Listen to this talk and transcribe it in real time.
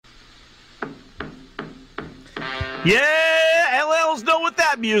Yeah, LLs know what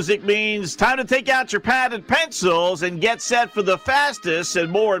that music means. Time to take out your pad and pencils and get set for the fastest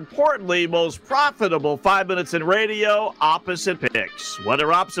and, more importantly, most profitable 5 minutes in radio, Opposite Picks. What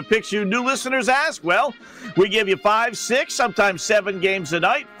are Opposite Picks, you new listeners ask? Well, we give you 5, 6, sometimes 7 games a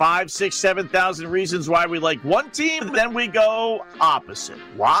night, 5, 6, 7,000 reasons why we like one team, then we go opposite.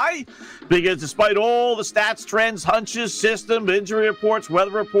 Why? Because despite all the stats, trends, hunches, system, injury reports, weather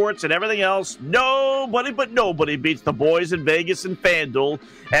reports, and everything else, nobody beats the boys in Vegas and FanDuel.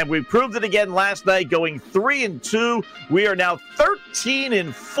 And we proved it again last night, going 3-2. We are now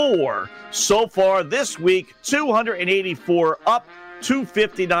 13-4 so far this week, 284 up,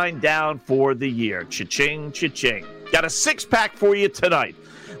 259 down for the year. Cha-ching, cha-ching. Got a six-pack for you tonight.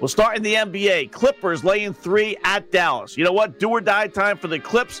 We'll start in the NBA. Clippers laying 3 at Dallas. You know what? Do or die time for the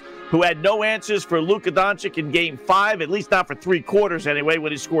Clips, who had no answers for Luka Doncic in Game 5, at least not for 3 quarters anyway,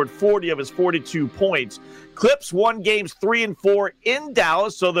 when he scored 40 of his 42 points. Clips won Games 3 and 4 in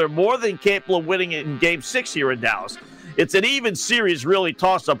Dallas, so they're more than capable of winning it in Game 6 here in Dallas. It's an even series, really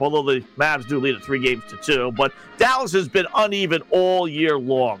toss-up, although the Mavs do lead at 3-2. But Dallas has been uneven all year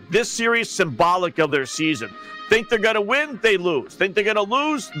long. This series symbolic of their season. Think they're going to win, they lose. Think they're going to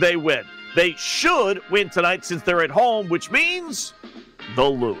lose, they win. They should win tonight since they're at home, which means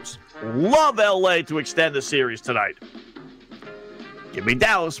they'll lose. Love L.A. to extend the series tonight. Give me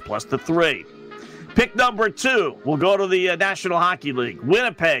Dallas plus the 3. Pick number 2. We'll go to the National Hockey League.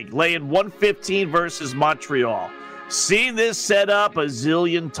 Winnipeg laying 115 versus Montreal. Seen this set up a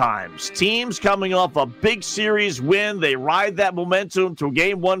zillion times. Teams coming off a big series win. They ride that momentum to a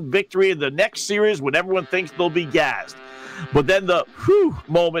Game 1 victory in the next series when everyone thinks they'll be gassed. But then the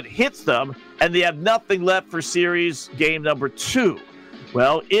moment hits them, and they have nothing left for series game number 2.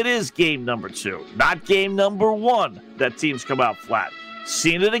 Well, it is game number 2, not game number 1 that teams come out flat.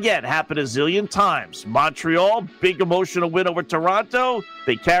 Seen it again, happen a zillion times. Montreal, big emotional win over Toronto.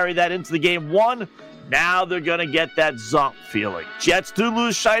 They carry that into the Game 1. Now they're going to get that zonk feeling. Jets do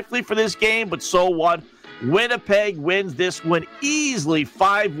lose Scheifele for this game, but so what? Winnipeg wins this one easily,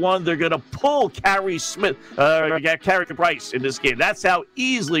 5-1. They're going to pull Carey Price in this game. That's how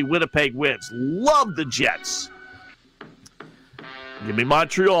easily Winnipeg wins. Love the Jets. Give me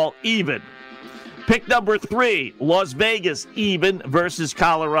Montreal, even. Pick number 3, Las Vegas, even versus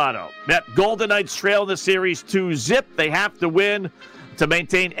Colorado. Yep, Golden Knights trail in the series 2-0. They have to win to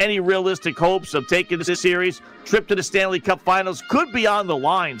maintain any realistic hopes of taking this series. Trip to the Stanley Cup Finals could be on the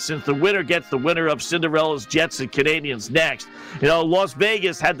line since the winner gets the winner of Cinderella's Jets and Canadiens next. You know, Las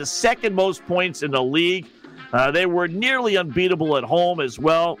Vegas had the second most points in the league. They were nearly unbeatable at home as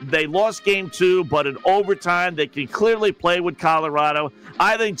well. They lost Game 2, but in overtime, they can clearly play with Colorado.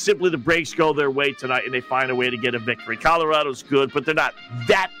 I think simply the breaks go their way tonight, and they find a way to get a victory. Colorado's good, but they're not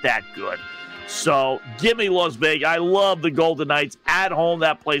that good. So give me Las Vegas. I love the Golden Knights at home.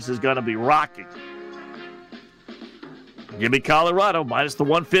 That place is going to be rocking. Give me Colorado minus the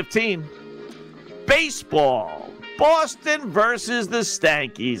 115. Baseball. Boston versus the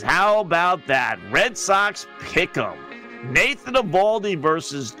Stankies. How about that? Red Sox pick 'em. Nathan Eovaldi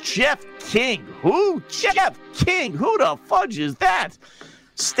versus Jeff King. Who? Jeff King. Who the fudge is that?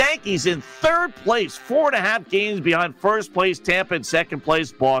 Stankies in 3rd place, 4.5 games behind 1st place Tampa and 2nd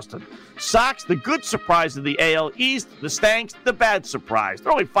place Boston. Sox, the good surprise in the AL East. The Stanks, the bad surprise.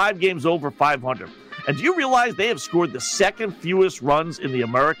 They're only 5 games over 500. And do you realize they have scored the 2nd fewest runs in the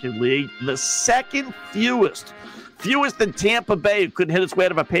American League? The 2nd fewest. Fewest than Tampa Bay, who couldn't hit its way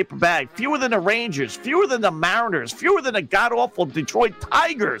out of a paper bag. Fewer than the Rangers. Fewer than the Mariners. Fewer than the god-awful Detroit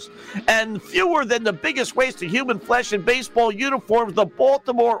Tigers. And fewer than the biggest waste of human flesh in baseball uniforms, the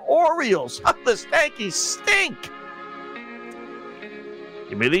Baltimore Orioles. The Stankies stink.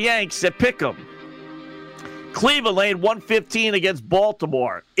 Give me the Yanks at Pick'em. Cleveland laying 115 against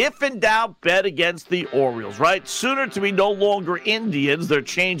Baltimore. If in doubt, bet against the Orioles, right? Sooner to be no longer Indians. They're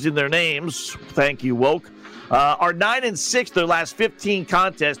changing their names. Thank you, Woke. Are 9-6 their last 15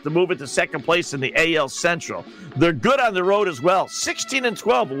 contests to move into 2nd place in the AL Central. They're good on the road as well.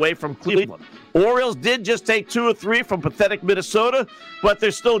 16-12 away from Cleveland. Orioles did just take 2 or 3 from pathetic Minnesota, but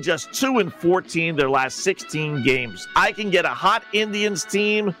they're still just 2-14 their last 16 games. I can get a hot Indians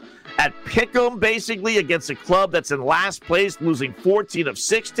team at Pick'em, basically, against a club that's in last place, losing 14 of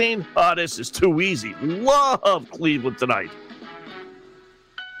 16. Oh, this is too easy. Love Cleveland tonight.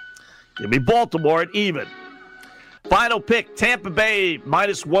 Give me Baltimore at even. Final pick, Tampa Bay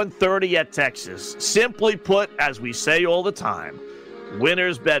minus 130 at Texas. Simply put, as we say all the time,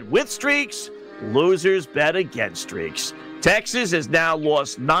 winners bet with streaks, losers bet against streaks. Texas has now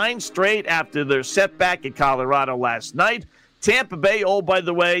lost 9 straight after their setback in Colorado last night. Tampa Bay, oh, by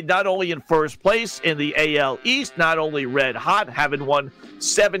the way, not only in first place in the AL East, not only red hot, having won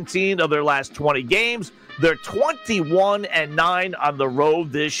 17 of their last 20 games, they're 21-9 on the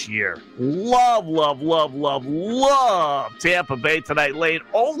road this year. Love Tampa Bay tonight, Lane.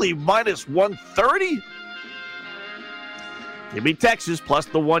 Only minus 130? Give me Texas plus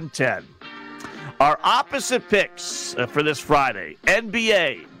the 110. Our opposite picks for this Friday.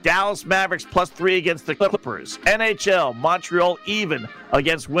 NBA, Dallas Mavericks plus 3 against the Clippers. NHL, Montreal even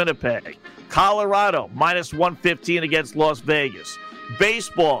against Winnipeg. Colorado, minus 115 against Las Vegas.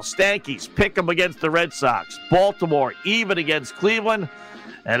 Baseball, Stankies, pick them against the Red Sox. Baltimore, even against Cleveland.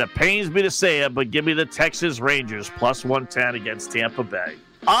 And it pains me to say it, but give me the Texas Rangers, plus 110 against Tampa Bay.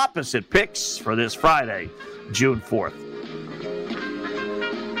 Opposite picks for this Friday, June 4th.